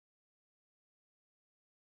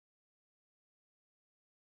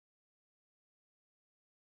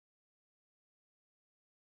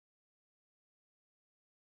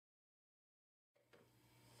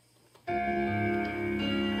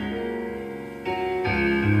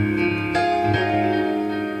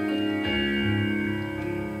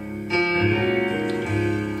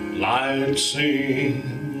might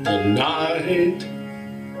seem the night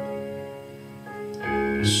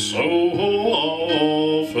so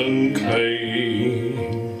often claim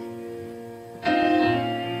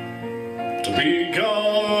to be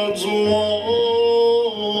God's one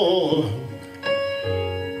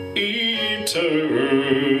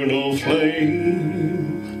eternal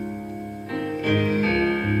flame,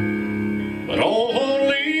 but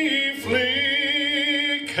only flicker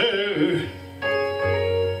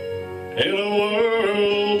in a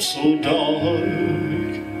world so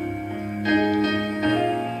dark.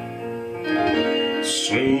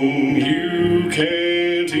 Soon you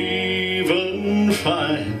can't even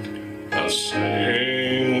find a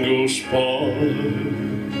single spark,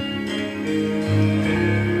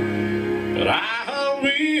 but I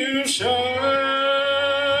will shine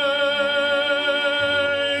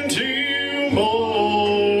till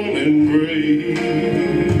morning breaks.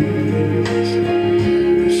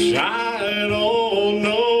 Shine on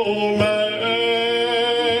no matter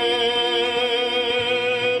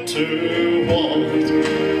what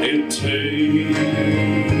it takes.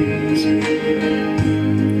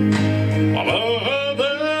 While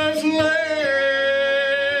others let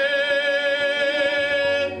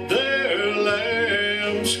their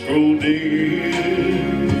lamps grow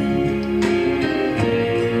dim,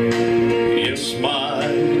 yes, my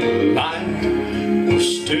light will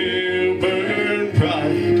still burn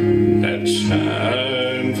bright and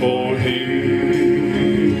shine for Him.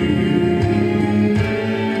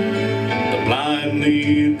 The blind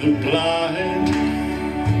lead the blind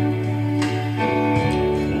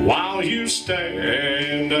while you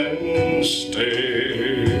stand and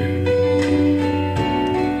stare.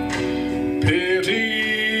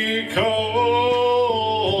 Pity calls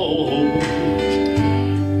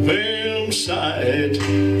them sight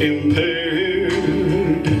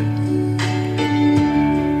impaired.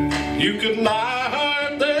 You could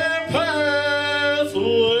light their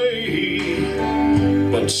pathway,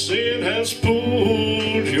 but sin has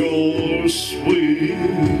pulled your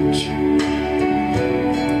switch.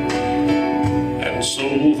 And so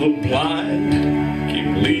the blind keep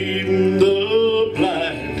leading the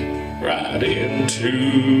blind right into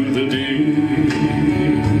the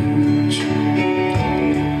ditch.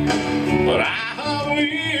 But I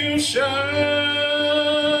will shine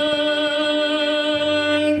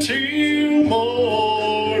till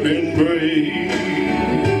morning breaks.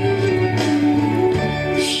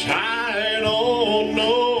 Shine on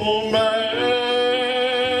no matter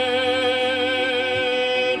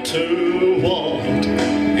what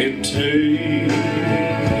it takes.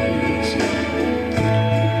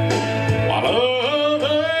 While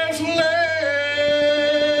others let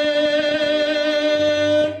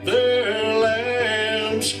their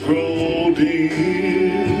lamps grow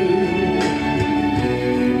dim,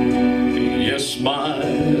 yes, my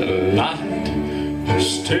light will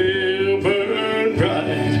still burn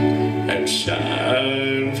bright and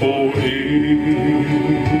shine for Him.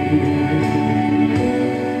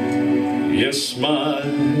 Yes, my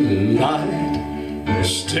light will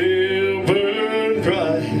still burn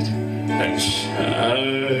bright and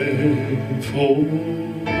shine for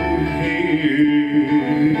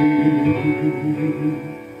Him.